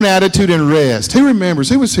attitude and rest. Who remembers?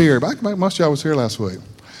 Who was here? Most of y'all was here last week.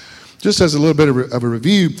 Just as a little bit of a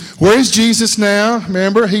review. Where is Jesus now?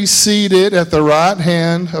 Remember, he's seated at the right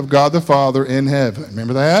hand of God the Father in heaven.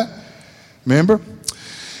 Remember that? Remember?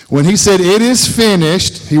 When he said, it is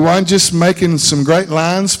finished, he wasn't just making some great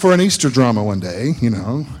lines for an Easter drama one day, you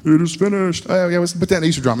know. It is finished. Oh, yeah, let's put that in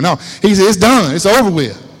Easter drama. No, he said, it's done. It's over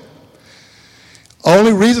with.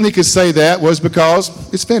 Only reason he could say that was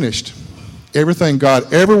because it's finished. Everything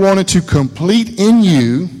God ever wanted to complete in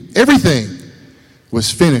you, everything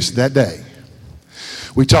was finished that day.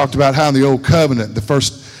 We talked about how in the Old Covenant, the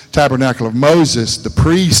first tabernacle of Moses, the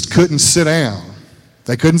priest couldn't sit down.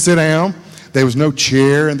 They couldn't sit down. There was no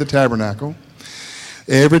chair in the tabernacle.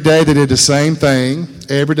 Every day they did the same thing.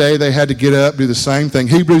 Every day they had to get up, do the same thing.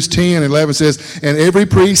 Hebrews 10:11 says, and every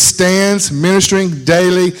priest stands ministering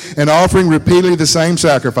daily and offering repeatedly the same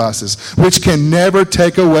sacrifices, which can never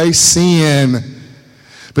take away sin.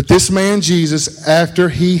 But this man Jesus, after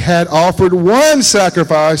he had offered one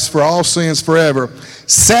sacrifice for all sins forever,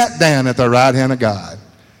 sat down at the right hand of God.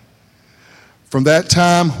 From that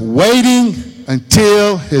time, waiting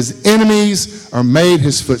until his enemies are made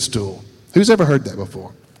his footstool. Who's ever heard that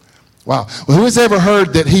before? Wow. Well, who has ever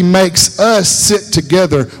heard that he makes us sit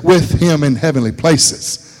together with him in heavenly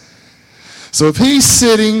places? So if he's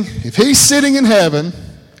sitting in heaven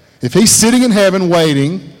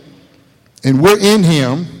waiting, and we're in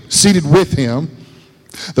him, seated with him,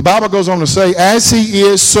 the Bible goes on to say, as he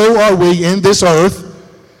is, so are we in this earth.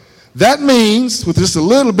 That means, with just a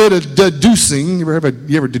little bit of deducing, you ever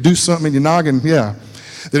deduce something in your noggin? Yeah.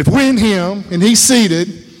 That if we're in him and he's seated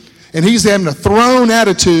and he's having a throne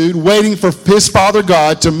attitude waiting for his Father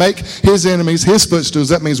God to make his enemies his footstools,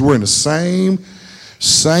 that means we're in the same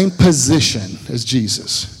position as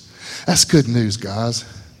Jesus. That's good news, guys.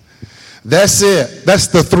 That's it. That's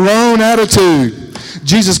the throne attitude.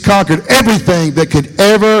 Jesus conquered everything that could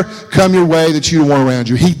ever come your way that you don't want around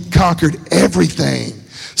you. He conquered everything.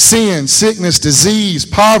 Sin, sickness, disease,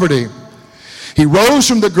 poverty. He rose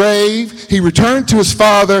from the grave, he returned to his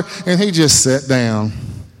Father, and he just sat down.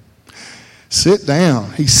 Sit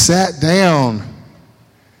down. He sat down.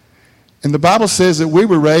 And the Bible says that we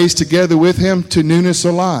were raised together with him to newness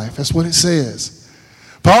of life. That's what it says.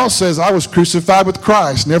 Paul says, I was crucified with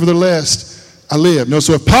Christ, nevertheless I live. No,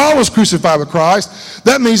 so if Paul was crucified with Christ,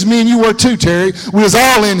 that means me and you were too, Terry. We was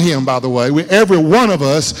all in him, by the way. Every one of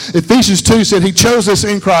us. Ephesians 2 said he chose us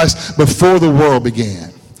in Christ before the world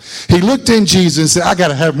began. He looked in Jesus and said, I got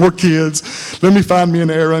to have more kids. Let me find me an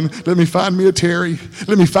Aaron. Let me find me a Terry.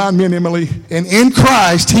 Let me find me an Emily. And in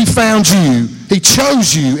Christ, he found you. He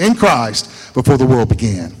chose you in Christ before the world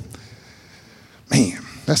began. Man,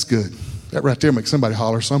 that's good. That right there makes somebody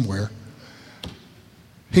holler somewhere.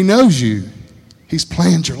 He knows you. He's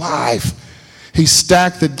planned your life. He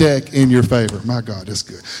stacked the deck in your favor. My God, that's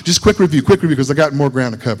good. Just quick review, because I got more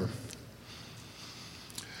ground to cover.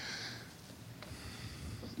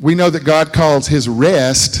 We know that God calls his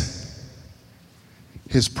rest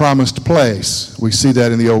his promised place. We see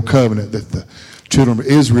that in the Old Covenant, that the children of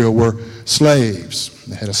Israel were slaves.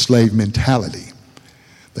 They had a slave mentality.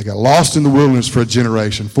 They got lost in the wilderness for a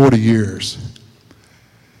generation, 40 years.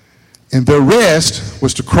 And their rest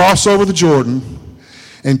was to cross over the Jordan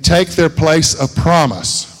and take their place of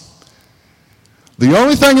promise. The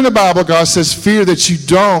only thing in the Bible, God says, fear that you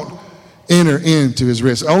don't enter into his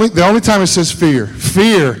rest. The only time it says fear.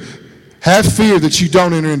 Have fear that you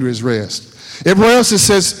don't enter into his rest. Everywhere else it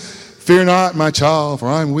says, fear not, my child, for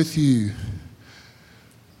I am with you.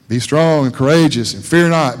 Be strong and courageous and fear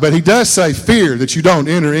not. But he does say fear that you don't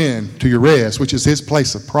enter into your rest, which is his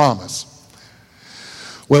place of promise.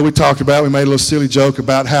 Well, we made a little silly joke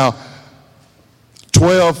about how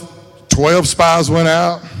 12 spies went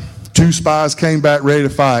out, 2 spies came back ready to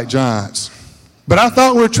fight giants. But I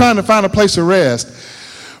thought we were trying to find a place of rest.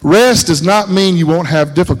 Rest does not mean you won't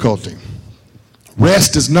have difficulty.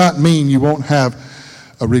 Rest does not mean you won't have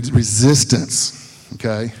a resistance,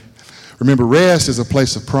 okay? Remember, rest is a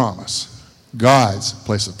place of promise, God's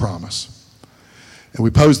place of promise. And we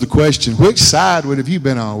posed the question, which side would have you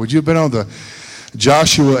been on? Would you have been on the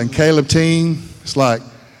Joshua and Caleb team? It's like,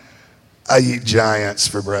 I eat giants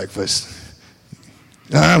for breakfast.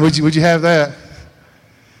 Would you have that?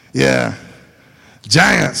 Yeah.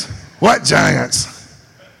 Giants. What giants?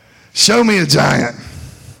 Show me a giant,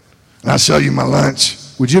 and I'll show you my lunch.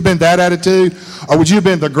 Would you have been that attitude? Or would you have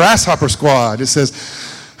been the grasshopper squad? It says,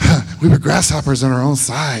 we were grasshoppers on our own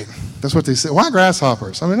side. That's what they said. Why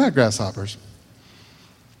grasshoppers? I mean, not grasshoppers.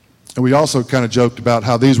 And we also kind of joked about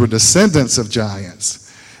how these were descendants of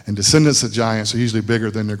giants. And descendants of giants are usually bigger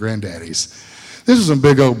than their granddaddies. This was some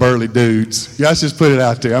big old burly dudes. Yeah, let's just put it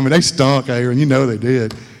out there. I mean, they stunk, Aaron. You know they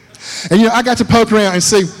did. And, I got to poke around and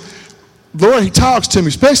see, Lord, he talks to me,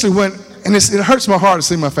 especially when, and it hurts my heart to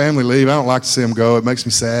see my family leave. I don't like to see them go. It makes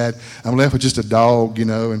me sad. I'm left with just a dog,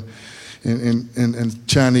 and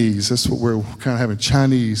Chinese. That's what we're kind of having,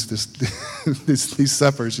 Chinese, these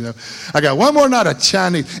suppers, I got one more night of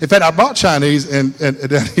Chinese. In fact, I bought Chinese and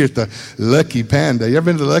down here at the Lucky Panda. You ever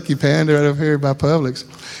been to the Lucky Panda right over here by Publix?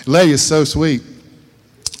 Lady is so sweet.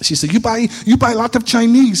 She said, you buy a lot of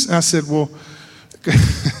Chinese. And I said, well,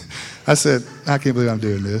 I can't believe I'm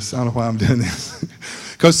doing this. I don't know why I'm doing this.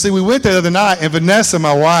 Because, see, we went there the other night, and Vanessa,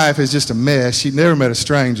 my wife, is just a mess. She'd never met a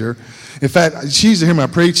stranger. In fact, she used to hear my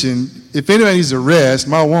preaching. If anybody needs to rest,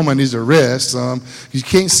 my woman needs to rest. You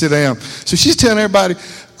can't sit down. So she's telling everybody,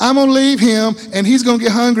 I'm going to leave him, and he's going to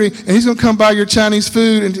get hungry, and he's going to come buy your Chinese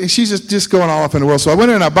food. And she's just going all up in the world. So I went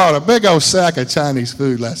in and I bought a big old sack of Chinese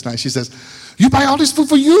food last night. She says, you buy all this food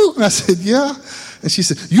for you? And I said, yeah. And she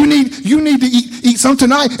said, you need to eat some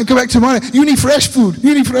tonight and come back tomorrow. You need fresh food.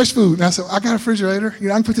 You need fresh food. And I said, I got a refrigerator. I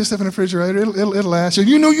can put this stuff in the refrigerator. It'll last. She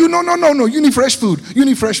said, no. You need fresh food. You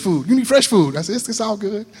need fresh food. You need fresh food. I said, it's all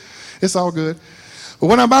good. It's all good. But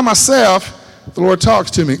when I'm by myself, the Lord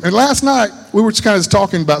talks to me. And last night, we were just kind of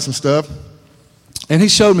talking about some stuff. And he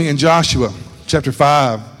showed me in Joshua chapter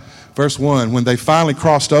 5, verse 1, when they finally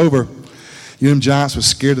crossed over, them giants were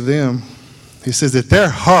scared of them. He says that their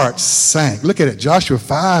hearts sank. Look at it, Joshua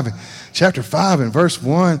 5, chapter 5 and verse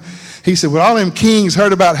 1. He said, when all them kings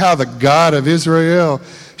heard about how the God of Israel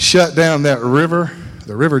shut down that river,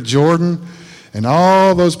 the river Jordan, and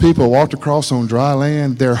all those people walked across on dry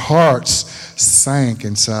land, their hearts sank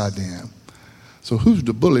inside them. So who's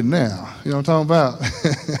the bully now? You know what I'm talking about?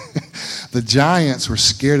 The giants were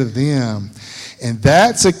scared of them. And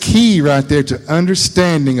that's a key right there to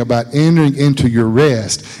understanding about entering into your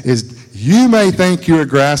rest is you may think you're a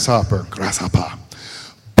grasshopper,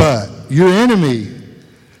 but your enemy,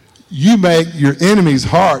 you make your enemy's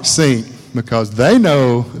heart sink because they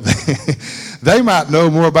know, they might know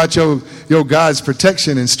more about your God's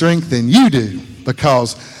protection and strength than you do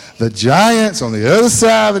because the giants on the other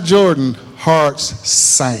side of the Jordan, hearts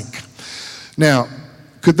sank. Now,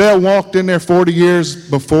 could they have walked in there 40 years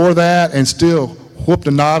before that and still whooped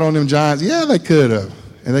a knot on them giants? Yeah, they could have.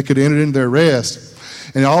 And they could have entered into their rest.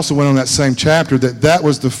 And it also went on that same chapter that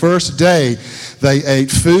was the first day they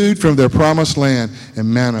ate food from their promised land, and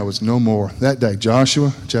manna was no more. That day,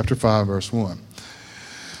 Joshua chapter 5, verse 1.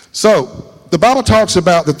 So the Bible talks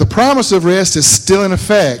about that the promise of rest is still in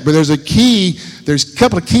effect, but there's a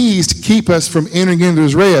couple of keys to keep us from entering into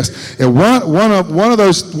his rest. And one of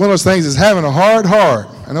those things is having a hard heart.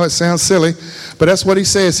 I know it sounds silly, but that's what he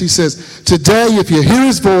says. He says, today, if you hear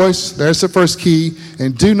his voice, there's the first key,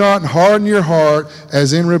 and do not harden your heart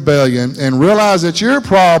as in rebellion, and realize that your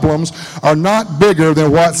problems are not bigger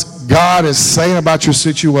than what God is saying about your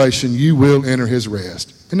situation, you will enter his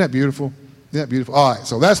rest. Isn't that beautiful? Isn't that beautiful? All right,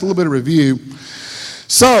 so that's a little bit of review.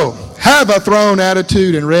 So, have a throne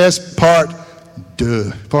attitude and rest, part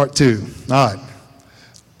 2. All right.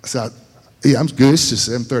 So, yeah, I'm good. It's just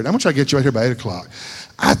 7:30. I'm going to try to get you right here by 8 o'clock.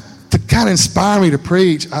 To kind of inspire me to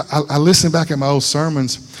preach, I listened back at my old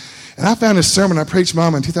sermons, and I found this sermon I preached,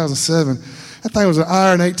 Mama, in 2007. That thing was an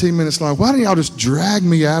hour and 18 minutes long. Why didn't y'all just drag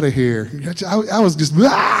me out of here? I was just,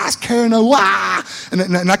 carrying on,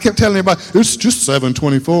 and I kept telling everybody, it's just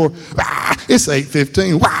 7:24. It's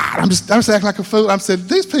 8:15. I'm just acting like a fool. I said,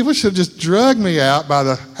 these people should have just drug me out by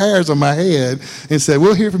the hairs on my head and said,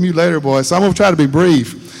 we'll hear from you later, boys. So I'm going to try to be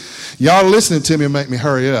brief. Y'all listening to me will make me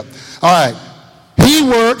hurry up. All right. He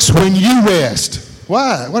works when you rest.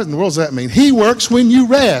 Why? What in the world does that mean? He works when you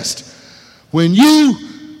rest. When you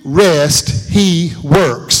rest, he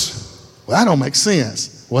works. Well, that don't make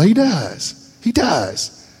sense. Well, he does. He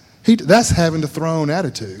does. That's having the throne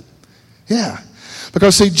attitude. Yeah.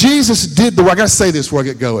 Because, see, Jesus did the work. I got to say this before I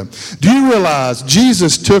get going. Do you realize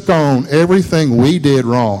Jesus took on everything we did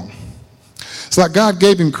wrong? It's like God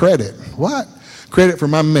gave him credit. What? Credit for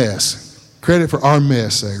my mess. Credit for our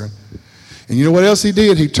mess, Aaron. And you know what else he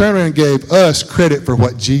did? He turned around and gave us credit for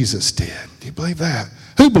what Jesus did. Do you believe that?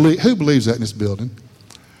 Who believes that in this building?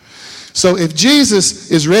 So if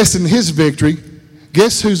Jesus is resting in his victory,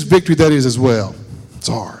 guess whose victory that is as well? It's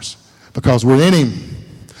ours. Because we're in him.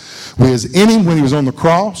 We was in him when he was on the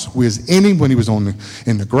cross. We was in him when he was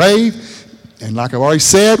in the grave. And like I've already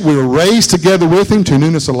said, we were raised together with him to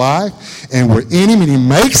newness of life. And we're in him, and he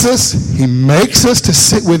makes us to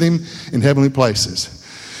sit with him in heavenly places.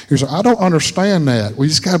 Here's, I don't understand that. We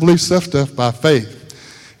just got to believe stuff by faith.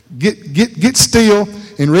 Get still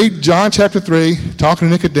and read John chapter 3, talking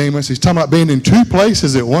to Nicodemus. He's talking about being in two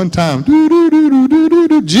places at one time.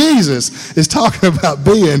 Jesus is talking about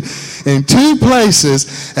being in two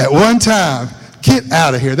places at one time. Get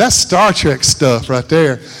out of here. That's Star Trek stuff right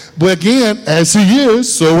there. But again, as he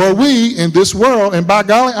is, so are we in this world. And by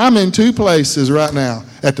golly, I'm in two places right now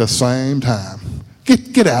at the same time.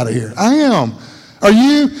 Get out of here. I am. Are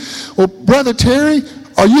you? Well, Brother Terry,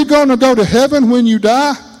 are you going to go to heaven when you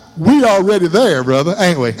die? We already there, brother.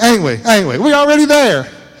 Ain't we? We already there.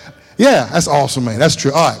 Yeah, that's awesome, man. That's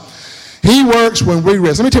true. All right. He works when we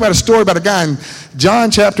rest. Let me tell you about a story about a guy in John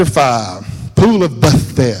chapter 5, Pool of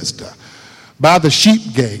Bethesda, by the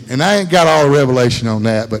sheep gate. And I ain't got all the revelation on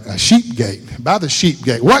that, but a sheep gate, by the sheep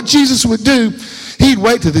gate. What Jesus would do, he'd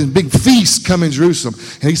wait till this big feast come in Jerusalem.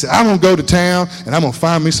 And he said, I'm going to go to town and I'm going to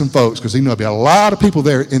find me some folks, because he knew there'd be a lot of people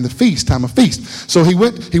there in the feast, time of feast. So he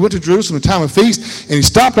went to Jerusalem in time of feast, and he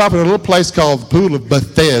stopped off at a little place called the Pool of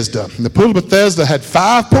Bethesda. And the Pool of Bethesda had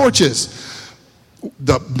 5 porches.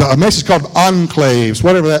 The message called enclaves,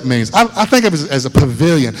 whatever that means. I think of it as a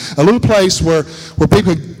pavilion, a little place where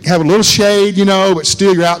people have a little shade, but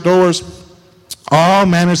still you're outdoors. All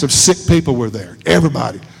manners of sick people were there,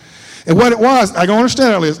 everybody. And what it was, I don't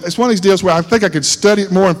understand all this. It's one of these deals where I think I could study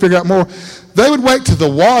it more and figure out more. They would wait till the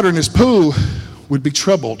water in this pool would be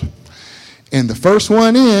troubled. And the first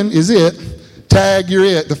one in is it. Tag, you're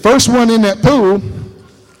it. The first one in that pool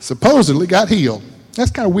supposedly got healed. That's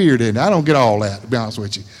kind of weird, isn't it? I don't get all that, to be honest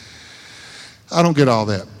with you. I don't get all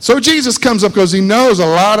that. So Jesus comes up because he knows a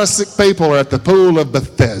lot of sick people are at the Pool of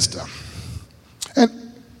Bethesda. And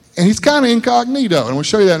he's kind of incognito, and we'll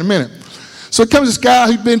show you that in a minute. So comes this guy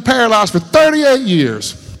who'd been paralyzed for 38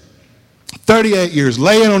 years. 38 years,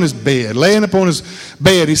 laying on his bed, laying up on his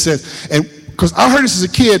bed. He says, and because I heard this as a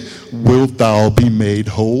kid, wilt thou be made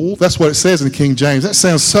whole? That's what it says in the King James. That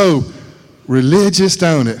sounds so religious,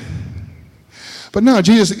 don't it? But no,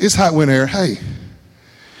 Jesus, it's how it went there. Hey,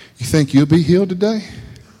 you think you'll be healed today?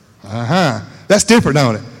 That's different,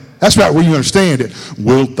 don't it? That's right where you understand it.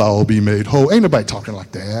 Wilt thou be made whole? Ain't nobody talking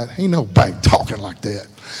like that. Ain't nobody talking like that.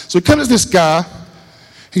 So he comes to this guy.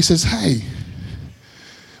 He says, hey,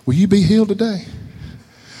 will you be healed today?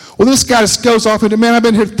 Well, this guy just goes off into, man, I've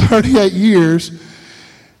been here 38 years,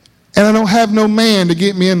 and I don't have no man to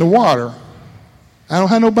get me in the water. I don't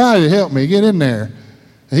have nobody to help me get in there.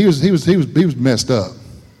 He was messed up.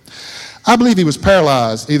 I believe he was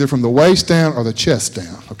paralyzed either from the waist down or the chest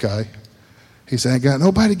down, okay? He said, I ain't got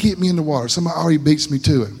nobody to get me in the water. Somebody already beats me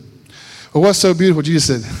to it. Well, what's so beautiful,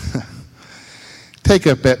 Jesus said, take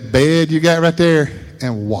up that bed you got right there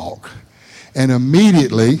and walk. And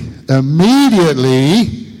immediately,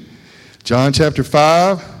 John chapter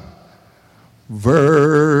 5,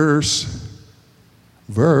 verse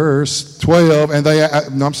 12, and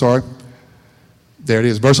there it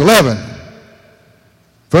is, verse 11.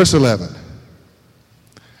 Verse 8.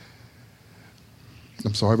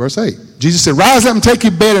 Jesus said, rise up and take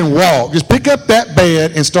your bed and walk. Just pick up that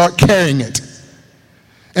bed and start carrying it.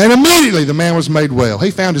 And immediately the man was made well.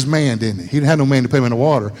 He found his man, didn't he? He didn't have no man to put him in the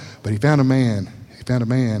water, but he found a man. He found a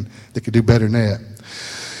man that could do better than that.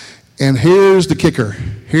 And here's the kicker.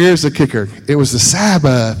 It was the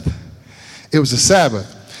Sabbath.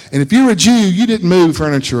 And if you were a Jew, you didn't move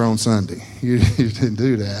furniture on Sunday. You didn't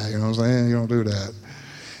do that. You know what I'm saying? You don't do that.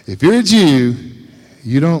 If you're a Jew,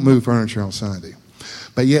 you don't move furniture on Sunday.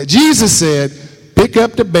 But yet Jesus said, pick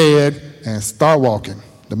up the bed and start walking.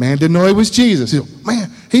 The man didn't know it was Jesus. He said, man,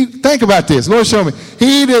 think about this. Lord, show me.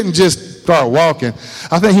 He didn't just start walking.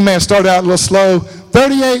 I think he may have started out a little slow.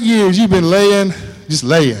 38 years you've been laying.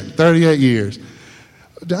 38 years.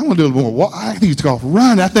 I'm going to do a little more walk. I think he's going to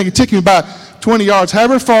run. I think it took him about 20 yards,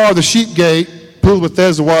 however far the sheep gate, Pool of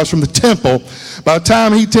Bethesda was from the temple. By the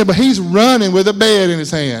time he's running with a bed in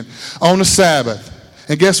his hand on the Sabbath.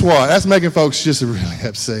 And guess what? That's making folks just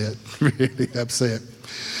really upset.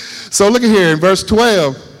 So look at here in verse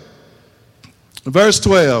 12. Verse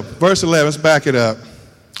 11, let's back it up.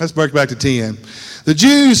 Let's break back to 10. The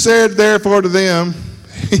Jews said therefore to them,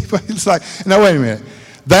 it's like, no, wait a minute.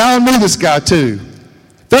 Thou knew this guy too.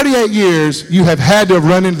 38 years you have had to have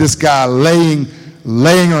run into this guy laying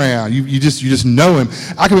around. You just know him.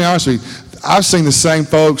 I can be honest with you. I've seen the same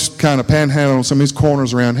folks kind of panhandle on some of these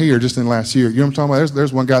corners around here just in the last year. You know what I'm talking about?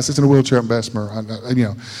 There's one guy sits in a wheelchair up in Bessemer.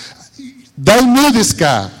 They knew this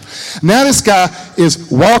guy. Now this guy is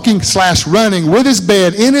walking/running with his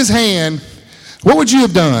bed in his hand. What would you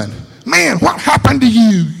have done? Man, what happened to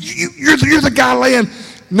you? You're the guy laying.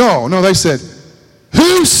 No, they said,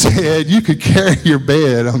 who said you could carry your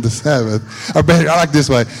bed on the Sabbath? Or better, I like this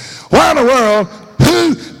way. Why in the world,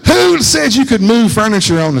 who said you could move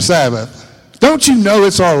furniture on the Sabbath? Don't you know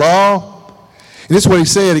it's our law? And this is what he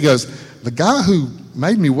said. He goes, the guy who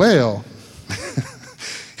made me well,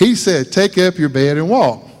 He said, take up your bed and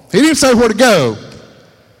walk. He didn't say where to go.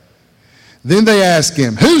 Then they asked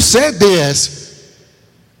him, who said this?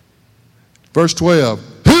 Verse 12,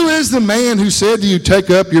 who is the man who said to you, take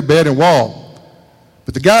up your bed and walk?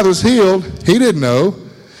 But the guy that was healed, he didn't know.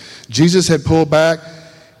 Jesus had pulled back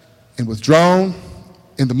and withdrawn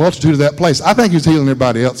in the multitude of that place. I think he was healing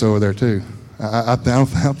everybody else over there too. I don't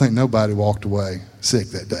think nobody walked away sick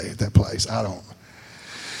that day at that place. I don't.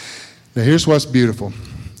 Now here's what's beautiful.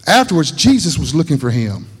 Afterwards, Jesus was looking for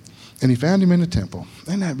him, and he found him in the temple.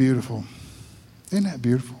 Isn't that beautiful? Isn't that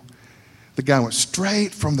beautiful? The guy went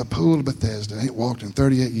straight from the pool of Bethesda. He walked in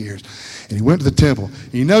 38 years, and he went to the temple.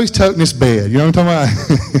 And you know he's toting this bed. You know what I'm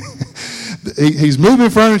talking about? He's moving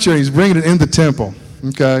furniture, and he's bringing it in the temple.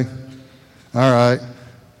 Okay. All right.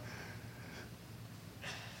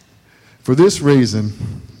 For this reason,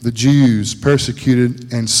 the Jews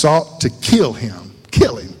persecuted and sought to kill him,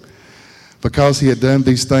 because he had done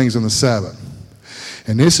these things on the Sabbath.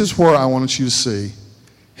 And this is where I wanted you to see,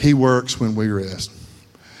 he works when we rest.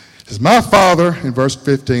 It says, my Father, in verse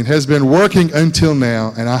 15, has been working until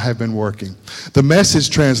now, and I have been working. The Message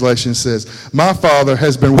translation says, my Father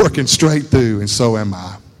has been working straight through, and so am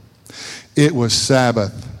I. It was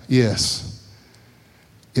Sabbath. Yes,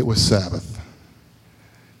 it was Sabbath.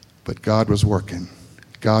 But God was working.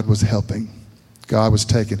 God was helping. God was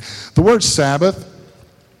taking. The word Sabbath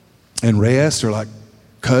and rest are like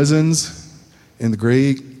cousins in the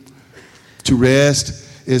Greek. To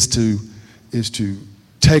rest is to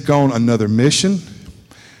take on another mission.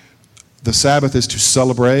 The Sabbath is to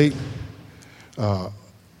celebrate.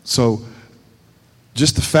 So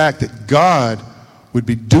just the fact that God would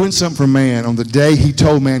be doing something for man on the day he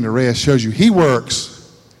told man to rest shows you he works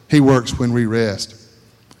when we rest.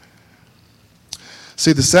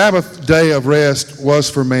 See, the Sabbath day of rest was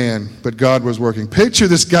for man, but God was working. Picture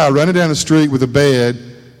this guy running down the street with a bed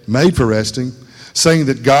made for resting, saying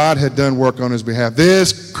that God had done work on his behalf.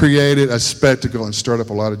 This created a spectacle and stirred up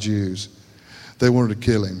a lot of Jews. They wanted to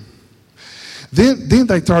kill him. Then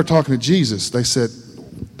they started talking to Jesus. They said,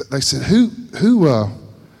 who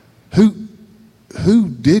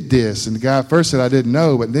did this? And the guy first said, I didn't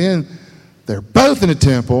know. But then they're both in the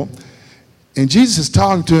temple. And Jesus is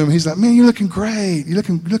talking to him. He's like, man, you're looking great. You're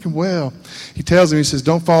looking well. He tells him, he says,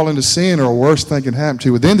 don't fall into sin or a worse thing can happen to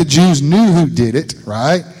you. But then the Jews knew who did it,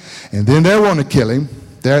 right? And then they wanted to kill him.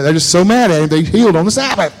 They're just so mad at him, they healed on the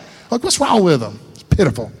Sabbath. Like, what's wrong with them? It's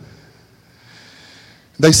pitiful.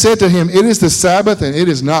 They said to him, it is the Sabbath and it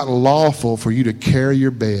is not lawful for you to carry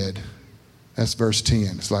your bed. That's verse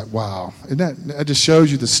 10. It's like, wow. And that just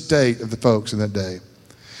shows you the state of the folks in that day.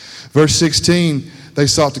 Verse 16, they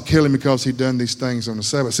sought to kill him because he'd done these things on the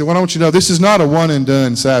Sabbath. So what I want you to know, this is not a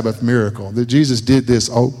one-and-done Sabbath miracle. That Jesus did this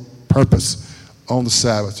on purpose on the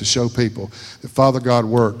Sabbath to show people that Father God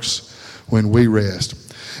works when we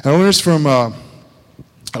rest. And I learned this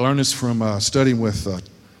from studying with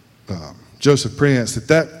Joseph Prince,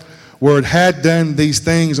 that word had done these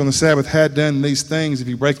things on the Sabbath, had done these things. If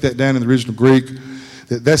you break that down in the original Greek,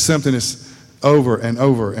 that's something that's over and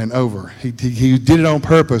over and over. He did it on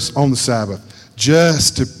purpose on the Sabbath,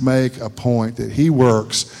 just to make a point that he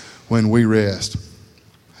works when we rest.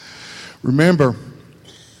 Remember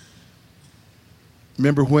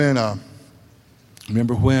when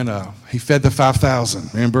he fed the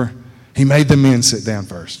 5,000, remember? He made the men sit down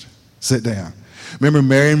first. Sit down. Remember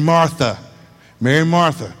Mary and Martha? Mary and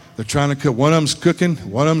Martha, they're trying to cook. One of them's cooking,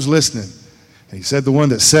 one of them's listening. And he said the one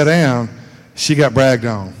that sat down, she got bragged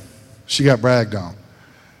on. She got bragged on.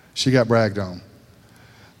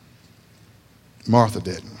 Martha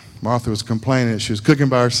didn't. Martha was complaining that she was cooking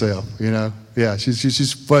by herself, Yeah,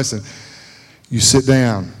 she's fussing. You sit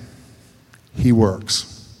down. He works.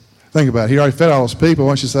 Think about it. He already fed all those people.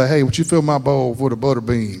 Why don't you say, hey, would you fill my bowl full of butter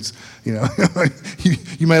beans?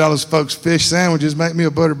 You made all those folks fish sandwiches. Make me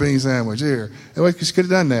a butter bean sandwich here. He could have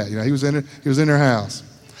done that. He was in their house.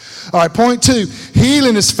 All right, point 2.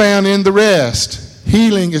 Healing is found in the rest.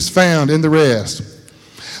 Healing is found in the rest.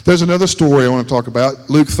 There's another story I want to talk about.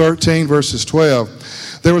 Luke 13, verses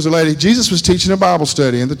 12. There was a lady, Jesus was teaching a Bible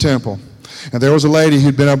study in the temple. And there was a lady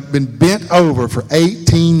who'd been bent over for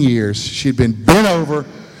 18 years. She'd been bent over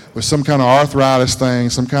with some kind of arthritis thing,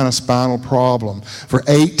 some kind of spinal problem for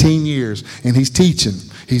 18 years. And he's teaching.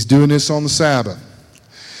 He's doing this on the Sabbath.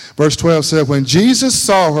 Verse 12 said, when Jesus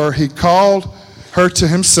saw her, he called her to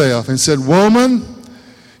himself and said, woman,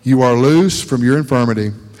 you are loose from your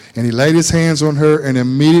infirmity. And he laid his hands on her, and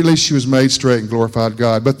immediately she was made straight and glorified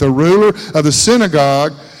God. But the ruler of the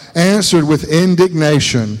synagogue answered with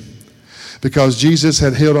indignation, because Jesus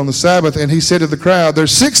had healed on the Sabbath. And he said to the crowd,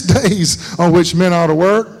 there's 6 days on which men ought to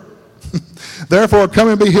work. Therefore, come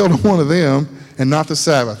and be healed of one of them, and not the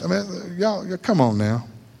Sabbath. I mean, y'all, come on now.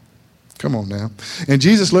 Come on now. And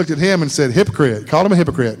Jesus looked at him and said, hypocrite. Called him a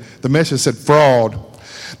hypocrite. The message said, fraud.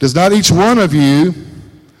 Does not each one of you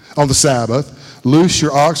on the Sabbath loose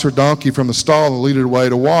your ox or donkey from the stall and lead it away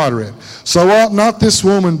to water it? So ought not this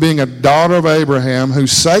woman, being a daughter of Abraham, who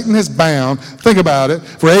Satan has bound, think about it,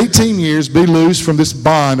 for 18 years, be loosed from this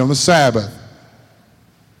bond on the Sabbath?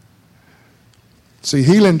 See,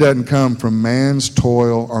 healing doesn't come from man's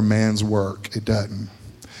toil or man's work. It doesn't.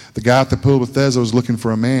 The guy at the pool of Bethesda was looking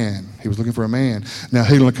for a man. He was looking for a man. Now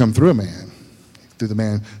healing will come through a man, through the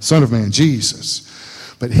man, Son of Man,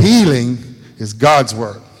 Jesus. But healing is God's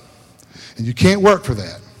work. And you can't work for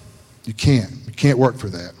that. You can't. You can't work for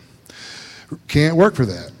that. Can't work for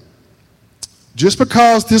that. Just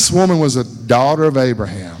because this woman was a daughter of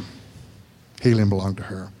Abraham, healing belonged to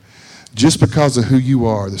her. Just because of who you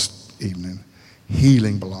are this evening,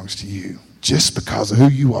 healing belongs to you. Just because of who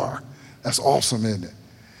you are. That's awesome, isn't it?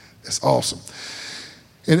 That's awesome.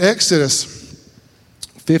 In Exodus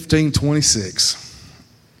 15:26,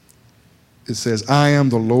 it says, I am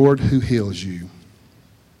the Lord who heals you.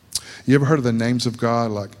 You ever heard of the names of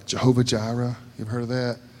God like Jehovah Jireh? You ever heard of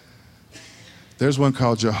that? There's one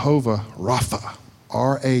called Jehovah Rapha,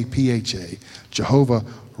 R-A-P-H-A, Jehovah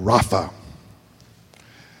Rapha.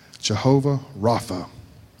 Jehovah Rapha.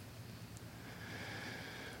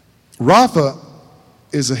 Rapha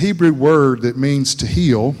is a Hebrew word that means to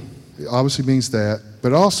heal. It obviously means that,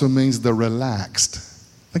 but it also means the relaxed.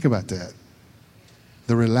 Think about that.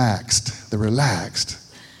 The relaxed. The relaxed.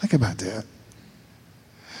 Think about that.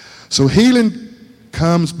 So healing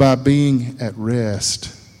comes by being at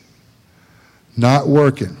rest, not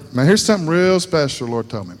working. Now here's something real special the Lord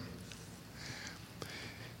told me.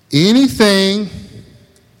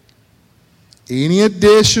 Any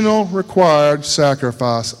additional required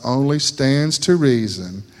sacrifice only stands to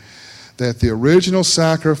reason that the original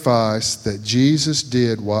sacrifice that Jesus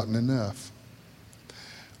did wasn't enough.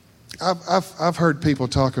 I've heard people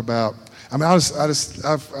talk about, I'm not going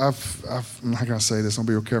to say this, I'll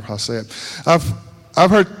be real careful how I say it.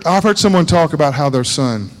 I've heard someone talk about how their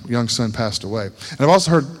young son passed away. And I've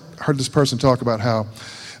also heard this person talk about how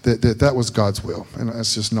that was God's will, and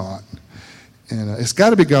that's just not. And it's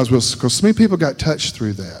got to be God's will, because so many people got touched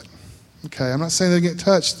through that. Okay, I'm not saying they get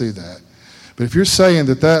touched through that. But if you're saying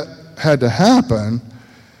that had to happen,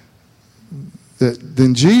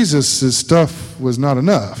 then Jesus' stuff was not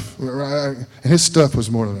enough. Right? And his stuff was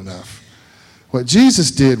more than enough. What Jesus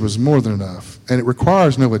did was more than enough. And it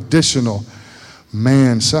requires no additional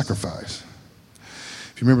man sacrifice.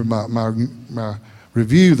 If you remember my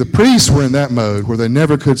review, the priests were in that mode where they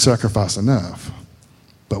never could sacrifice enough.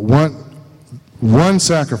 But one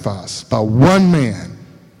sacrifice by one man,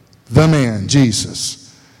 the man,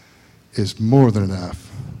 Jesus, is more than enough.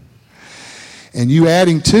 And you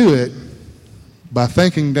adding to it, by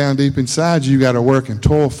thinking down deep inside you got to work and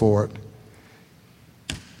toil for it,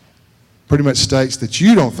 pretty much states that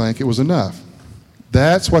you don't think it was enough.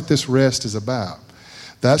 That's what this rest is about.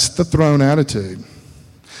 That's the throne attitude.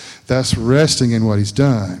 That's resting in what he's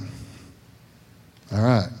done. All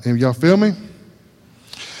right. Y'all feel me?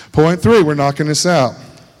 Point 3, we're knocking this out.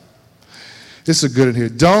 This is good in here.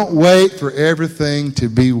 Don't wait for everything to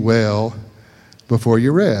be well before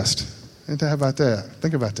you rest. How about that?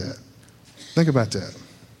 Think about that. Think about that.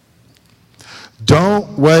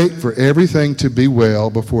 Don't wait for everything to be well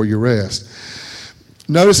before you rest.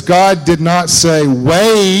 Notice God did not say,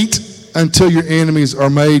 wait until your enemies are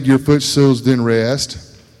made your footstools, then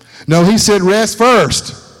rest. No, he said, rest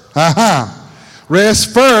first.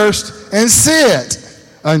 Rest first and sit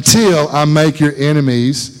until I make your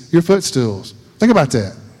enemies your footstools. Think about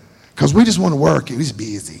that. Because we just want to work. We're just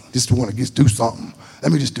busy. Just want to just do something.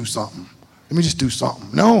 Let me just do something. Let me just do something.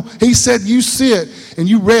 No, he said you sit and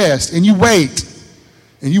you rest and you wait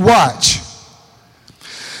and you watch.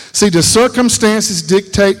 See, does circumstances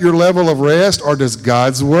dictate your level of rest, or does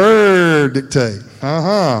God's word dictate?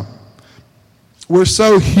 We're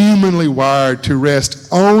so humanly wired to rest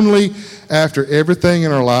only after everything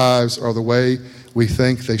in our lives are the way we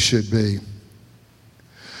think they should be.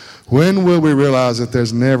 When will we realize that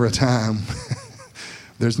there's never a time?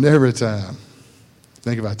 There's never a time.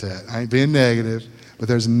 Think about that. I ain't being negative, but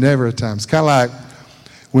there's never a time. It's kind of like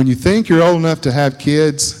when you think you're old enough to have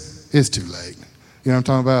kids, it's too late. You know what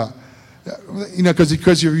I'm talking about? You know,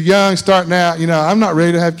 because you're young, starting out, you know, I'm not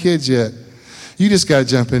ready to have kids yet. You just got to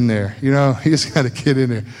jump in there. You know, you just got to get in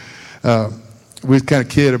there. We kind of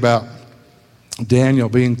kid about Daniel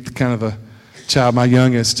being kind of a child. My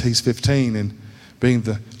youngest, he's 15, and being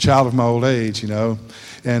the child of my old age,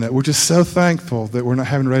 And we're just so thankful that we're not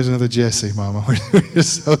having to raise another Jesse, Mama. We're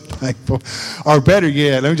just so thankful. Or better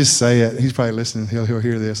yet, let me just say it. He's probably listening. He'll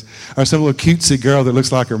hear this. Or some little cutesy girl that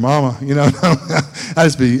looks like her mama. I don't know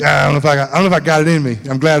if I got it in me.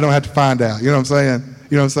 I'm glad I don't have to find out. You know what I'm saying?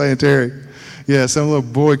 You know what I'm saying, Terry? Yeah, some little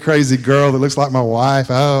boy, crazy girl that looks like my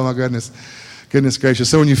wife. Oh my goodness. Goodness gracious.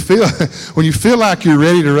 So when you feel like you're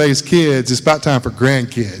ready to raise kids, it's about time for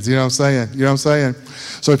grandkids. You know what I'm saying?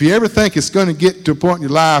 So if you ever think it's going to get to a point in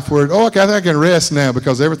your life where, okay, I think I can rest now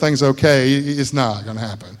because everything's okay, it's not going to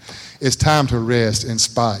happen. It's time to rest in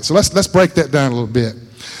spite. So let's break that down a little bit.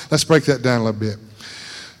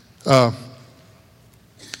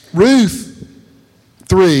 Ruth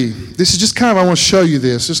 3. This is just kind of, I want to show you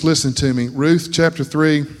this. Just listen to me. Ruth chapter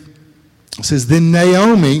 3. It says, Then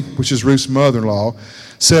Naomi, which is Ruth's mother-in-law,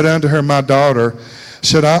 said unto her, My daughter,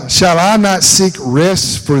 shall I not seek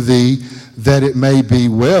rest for thee, that it may be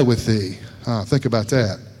well with thee? Think about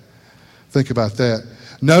that.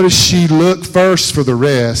 Notice she looked first for the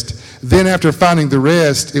rest. Then after finding the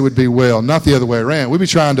rest, it would be well, not the other way around. We'd be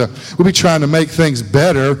trying to make things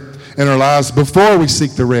better in our lives before we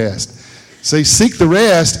seek the rest. See, seek the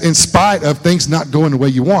rest in spite of things not going the way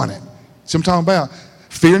you want it. See what I'm talking about?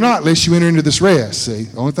 Fear not, lest you enter into this rest. See,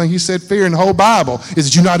 the only thing he said fear in the whole Bible is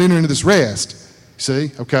that you not enter into this rest.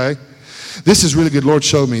 See, okay? This is really good. Lord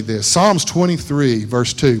showed me this. Psalms 23,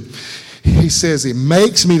 verse 2. He says, It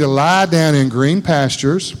makes me to lie down in green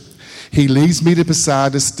pastures. He leads me to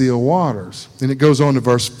beside the still waters. And it goes on to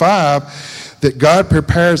verse 5, that God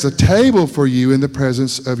prepares a table for you in the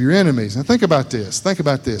presence of your enemies. Now think about this.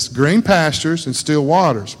 Green pastures and still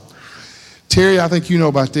waters. Terry, I think you know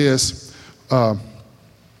about this.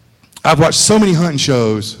 I've watched so many hunting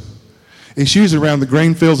shows. It's usually around the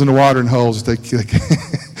green fields and the watering holes. Think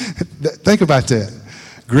about that.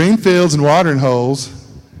 Green fields and watering holes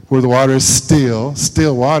where the water is still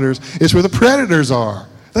waters. It's where the predators are.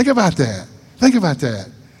 Think about that. In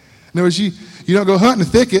other words, you don't go hunt in the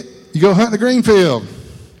thicket. You go hunt in the green field.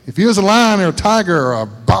 If you was a lion or a tiger or a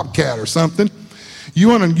bobcat or something, you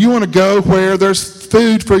want to go where there's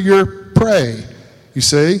food for your prey. You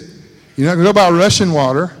see? You're not going to go by rushing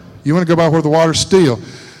water. You want to go by where the water's still. I'll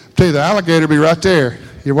tell you, the alligator will be right there.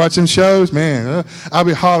 You're watching shows, man. I'll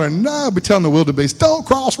be hollering, no, I'll be telling the wildebeest, don't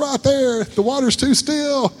cross right there. The water's too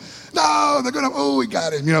still. No, they're going to, we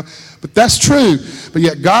got him, But that's true. But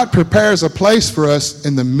yet God prepares a place for us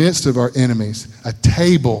in the midst of our enemies, a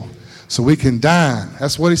table, so we can dine.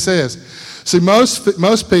 That's what he says. See,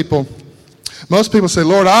 most people say,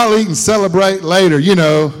 Lord, I'll eat and celebrate later,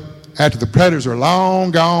 after the predators are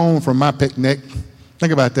long gone from my picnic.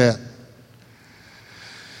 Think about that.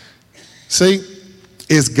 See,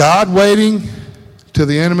 is God waiting till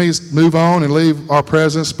the enemies move on and leave our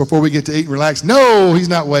presence before we get to eat and relax? No, he's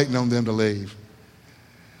not waiting on them to leave.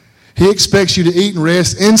 He expects you to eat and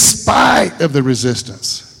rest in spite of the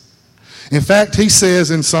resistance. In fact, he says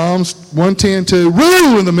in Psalms 110:2,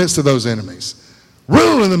 rule in the midst of those enemies.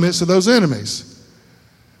 Rule in the midst of those enemies.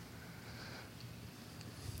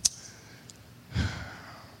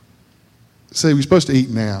 See, we're supposed to eat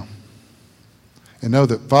now. And know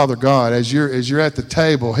that Father God, as you're at the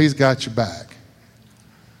table, he's got your back.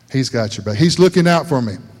 He's got your back. He's looking out for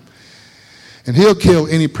me. And he'll kill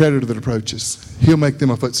any predator that approaches. He'll make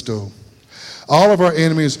them a footstool. All of our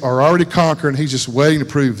enemies are already conquered, and he's just waiting to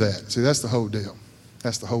prove that. See, that's the whole deal.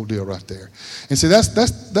 That's the whole deal right there. And see, that's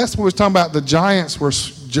what we're talking about. The giants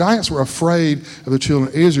were afraid of the children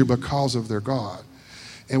of Israel because of their God.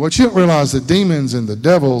 And what you don't realize, the demons and the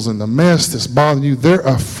devils and the mess that's bothering you, they're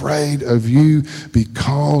afraid of you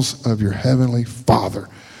because of your heavenly Father.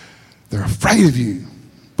 They're afraid of you.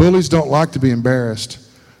 Bullies don't like to be embarrassed.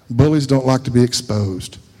 Bullies don't like to be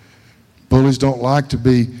exposed. Bullies don't like to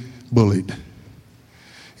be bullied.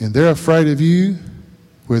 And they're afraid of you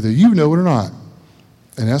whether you know it or not.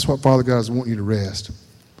 And that's what Father God is wanting you to rest.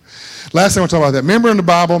 Last thing I want to talk about that. Remember in the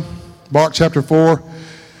Bible, Mark chapter 4,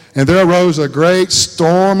 and there arose a great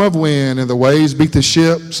storm of wind, and the waves beat the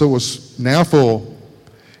ship, so it was now full.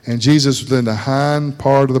 And Jesus was in the hind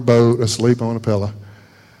part of the boat, asleep on a pillow.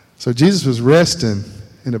 So Jesus was resting,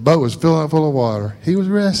 and the boat was filling up full of water. He was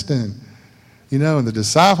resting. And the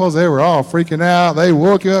disciples, they were all freaking out. They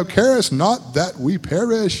woke him up, "Care us not that we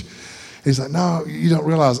perish." He's like, "No, you don't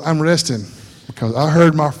realize I'm resting because I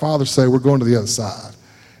heard my Father say we're going to the other side.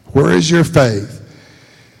 Where is your faith?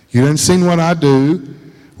 You didn't see what I do.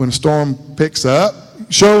 When a storm picks up,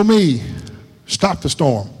 show me. Stop the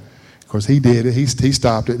storm." Of course, he did it. He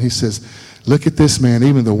stopped it. And he says, "Look at this man.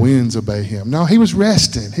 Even the winds obey him." No, he was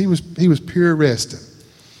resting. He was pure resting.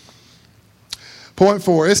 Point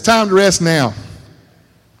 4, it's time to rest now.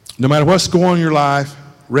 No matter what's going on in your life,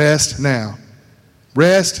 rest now.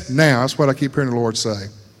 Rest now. That's what I keep hearing the Lord say.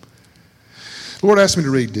 The Lord asked me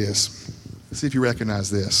to read this. See if you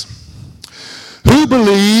recognize this. Who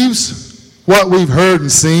believes what we've heard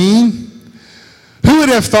and seen? Who would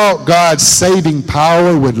have thought God's saving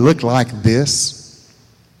power would look like this?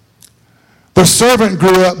 The servant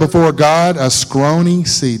grew up before God, a scrawny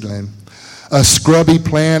seedling, a scrubby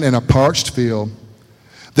plant in a parched field.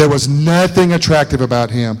 There was nothing attractive about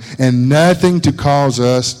him and nothing to cause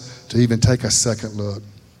us to even take a second look.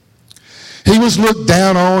 He was looked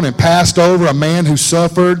down on and passed over, a man who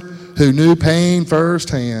suffered, who knew pain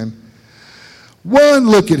firsthand. One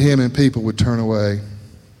look at him and people would turn away.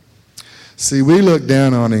 See, we looked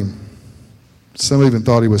down on him. Some even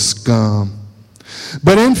thought he was scum.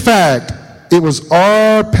 But in fact, it was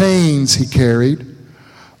our pains he carried,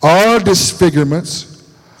 our disfigurements,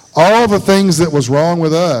 all the things that was wrong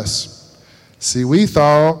with us. See, we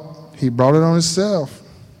thought he brought it on himself,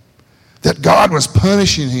 that God was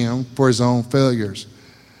punishing him for his own failures.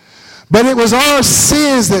 But it was our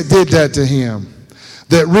sins that did that to him,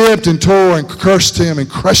 that ripped and tore and cursed him and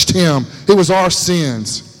crushed him. It was our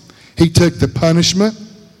sins. He took the punishment,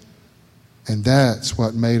 and that's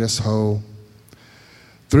what made us whole.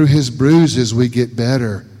 Through his bruises, we get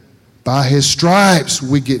better. By his stripes,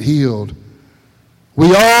 we get healed.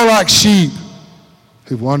 We all, like sheep,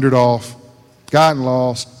 who've wandered off, gotten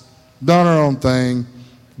lost, done our own thing,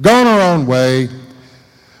 gone our own way,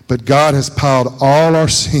 but God has piled all our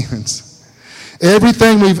sins,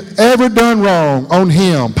 everything we've ever done wrong, on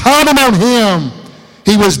him, piled them on him.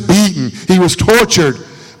 He was beaten, he was tortured,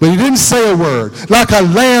 but he didn't say a word. Like a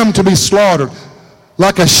lamb to be slaughtered,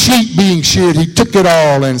 like a sheep being sheared, he took it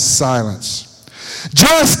all in silence.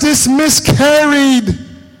 Justice miscarried,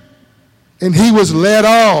 and he was led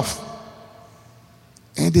off.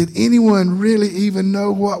 And did anyone really even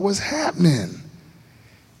know what was happening?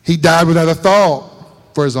 He died without a thought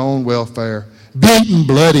for his own welfare, beaten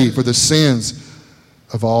bloody for the sins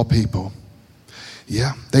of all people.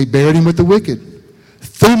 Yeah, they buried him with the wicked,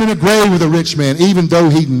 threw him in a grave with a rich man, even though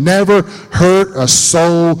he never hurt a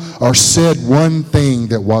soul or said one thing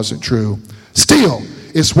that wasn't true. Still,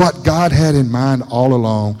 it's what God had in mind all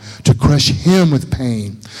along, to crush him with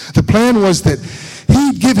pain. The plan was that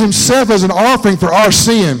he'd give himself as an offering for our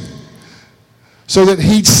sin, so that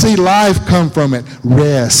he'd see life come from it.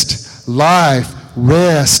 Rest, life,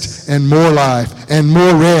 rest, and more life, and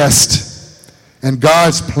more rest. And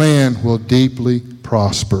God's plan will deeply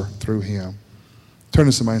prosper through him. Turn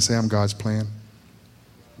to somebody and say, I'm God's plan.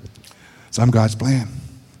 So I'm God's plan.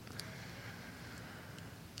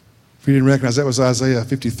 If you didn't recognize, that was Isaiah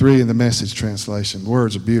 53 in the Message translation.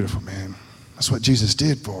 Words are beautiful, man. That's what Jesus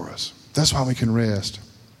did for us. That's why we can rest.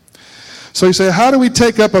 So you say, how do we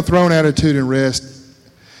take up a throne attitude and rest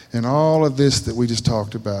in all of this that we just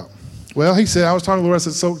talked about? Well, he said, I was talking to the Lord, I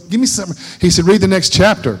said, so give me something. He said, read the next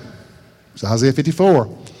chapter. It's Isaiah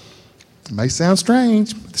 54. It may sound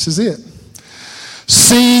strange, but this is it.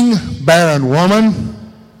 Sing, barren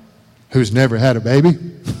woman who's never had a baby.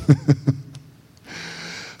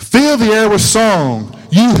 Fill the air with song,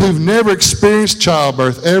 you who've never experienced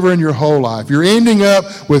childbirth ever in your whole life. You're ending up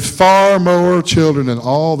with far more children than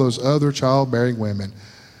all those other childbearing women.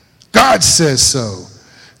 God says so.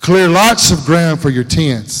 Clear lots of ground for your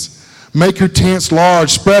tents. Make your tents large,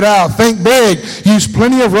 spread out, think big. Use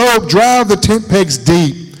plenty of rope, drive the tent pegs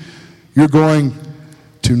deep. You're going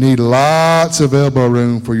to need lots of elbow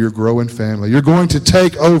room for your growing family. You're going to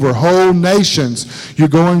take over whole nations. You're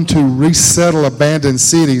going to resettle abandoned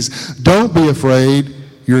cities. Don't be afraid.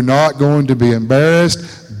 You're not going to be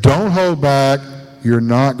embarrassed. Don't hold back. You're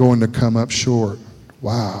not going to come up short.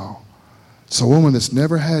 Wow. So a woman that's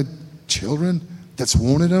never had children, that's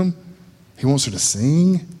wanted them, he wants her to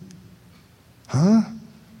sing? Huh?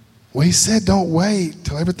 Well, he said don't wait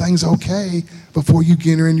till everything's okay before you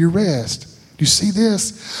enter in your rest. You see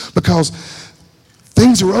this? Because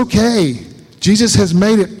things are okay. Jesus has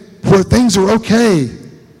made it where things are okay.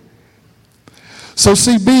 So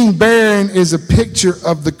see, being barren is a picture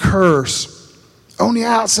of the curse. On the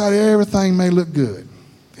outside, everything may look good.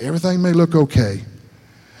 Everything may look okay.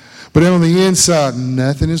 But on the inside,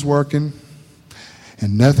 nothing is working,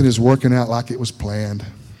 and nothing is working out like it was planned.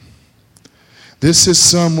 This is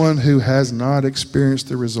someone who has not experienced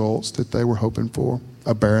the results that they were hoping for,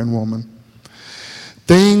 a barren woman.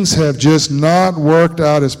 Things have just not worked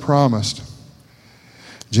out as promised.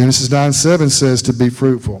 Genesis 9:7 says to be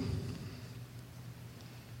fruitful.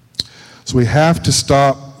 So we have to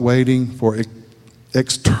stop waiting for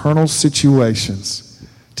external situations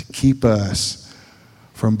to keep us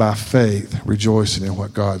from, by faith, rejoicing in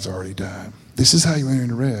what God's already done. This is how you enter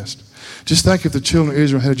into rest. Just think if the children of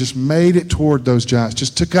Israel had just made it toward those giants,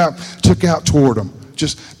 just took out toward them,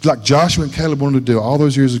 just like Joshua and Caleb wanted to do all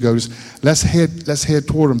those years ago. Just let's head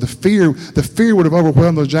toward them. The fear would have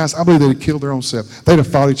overwhelmed those giants. I believe they'd have killed their own self. They'd have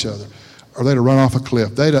fought each other, or they'd have run off a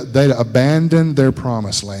cliff. They'd have abandoned their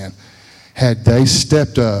promised land had they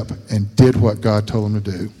stepped up and did what God told them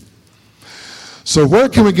to do. So where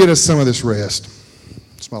can we get us some of this rest?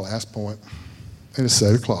 It's my last point. And it's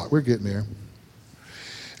 8 o'clock. We're getting there.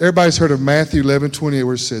 Everybody's heard of Matthew 11:28,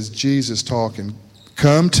 where it says, Jesus talking,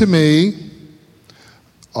 come to me,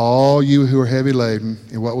 all you who are heavy laden.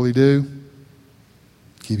 And what will he do?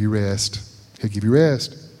 Give you rest. He'll give you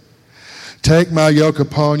rest. Take my yoke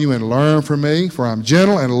upon you and learn from me, for I'm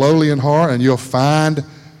gentle and lowly in heart, and you'll find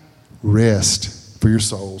rest for your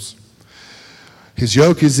souls. His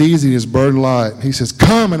yoke is easy and his burden light. He says,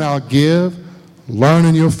 come and I'll give, learn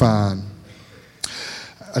and you'll find.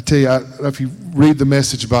 I tell you, if you read the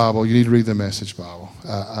Message Bible, you need to read the Message Bible.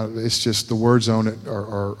 It's just, the words on it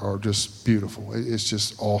are just beautiful. It's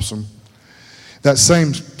just awesome. That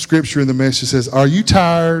same scripture in the Message says, are you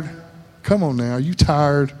tired? Come on now, are you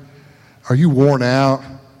tired? Are you worn out?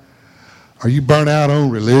 Are you burnt out on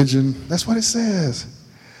religion? That's what it says.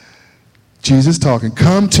 Jesus talking,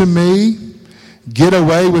 come to me, get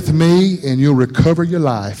away with me, and you'll recover your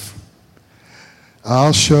life.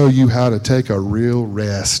 I'll show you how to take a real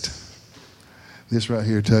rest. This right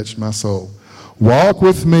here touched my soul. Walk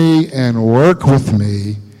with me and work with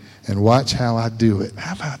me and watch how I do it.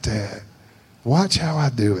 How about that? Watch how I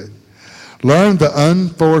do it. Learn the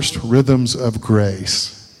unforced rhythms of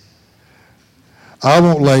grace. I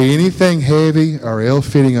won't lay anything heavy or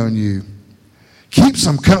ill-fitting on you. Keep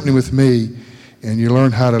some company with me and you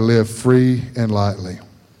learn how to live free and lightly.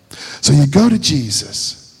 So you go to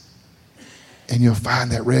Jesus and you'll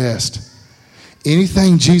find that rest.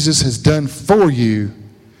 Anything Jesus has done for you,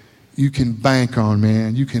 you can bank on,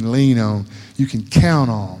 man. You can lean on. You can count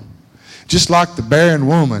on. Just like the barren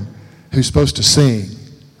woman who's supposed to sing,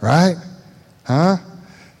 right? Huh?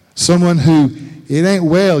 Someone who, it ain't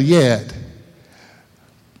well yet.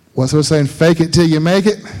 What's it saying? Fake it till you make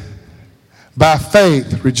it? By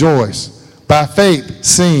faith, rejoice. By faith,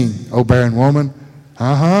 sing, oh barren woman.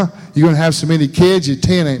 You're going to have so many kids, your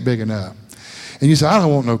tent ain't big enough. And you say, I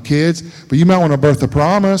don't want no kids, but you might want to birth a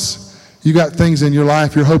promise. You got things in your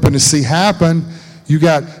life you're hoping to see happen. You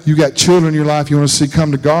got children in your life you want to see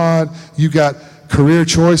come to God. You got career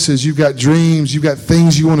choices. You got dreams. You got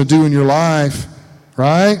things you want to do in your life,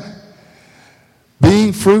 right?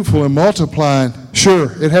 Being fruitful and multiplying,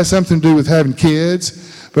 sure, it has something to do with having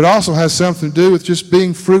kids, but also has something to do with just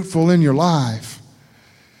being fruitful in your life.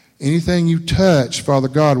 Anything you touch, Father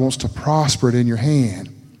God wants to prosper it in your hand,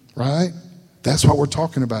 right? That's what we're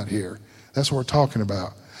talking about here. That's what we're talking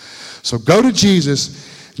about. So go to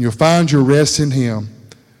Jesus and you'll find your rest in him.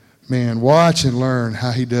 Man, watch and learn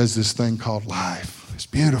how he does this thing called life. It's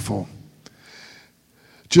beautiful.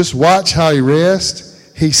 Just watch how he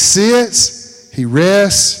rests. He sits, he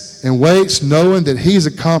rests, and waits, knowing that he's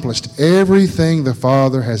accomplished everything the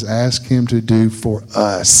Father has asked him to do for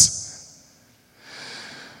us.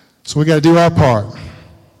 So we got to do our part.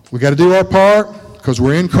 We got to do our part because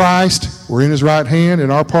we're in Christ. We're in his right hand,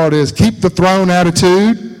 and our part is keep the throne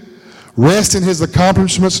attitude. Rest in his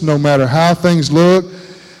accomplishments no matter how things look.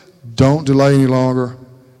 Don't delay any longer.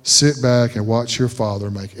 Sit back and watch your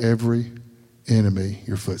Father make every enemy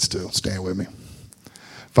your footstool. Stand with me.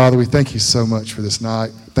 Father, we thank you so much for this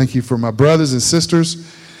night. Thank you for my brothers and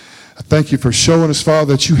sisters. I thank you for showing us,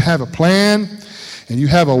 Father, that you have a plan and you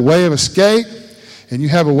have a way of escape and you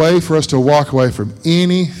have a way for us to walk away from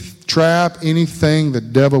any trap, anything the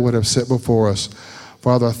devil would have set before us.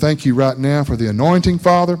 Father, I thank you right now for the anointing,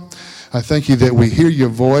 Father. I thank you that we hear your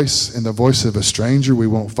voice, and the voice of a stranger we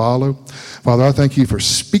won't follow. Father, I thank you for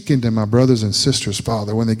speaking to my brothers and sisters,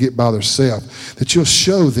 Father, when they get by themselves, that you'll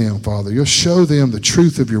show them, Father. You'll show them the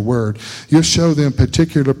truth of your word. You'll show them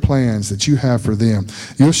particular plans that you have for them.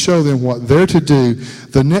 You'll show them what they're to do,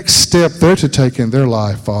 the next step they're to take in their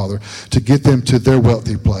life, Father, to get them to their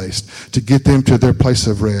wealthy place, to get them to their place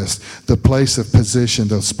of rest, the place of position,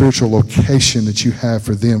 the spiritual location that you have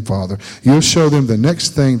for them, Father. You'll show them the next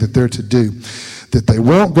thing that they're to do, that they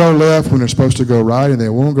won't go left when they're supposed to go right, and they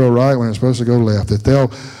won't go right when they're supposed to go left, that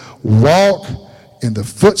they'll walk in the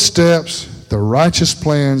footsteps, the righteous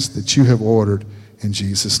plans that you have ordered in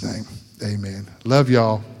Jesus' name. Amen. Love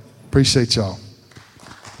y'all. Appreciate y'all.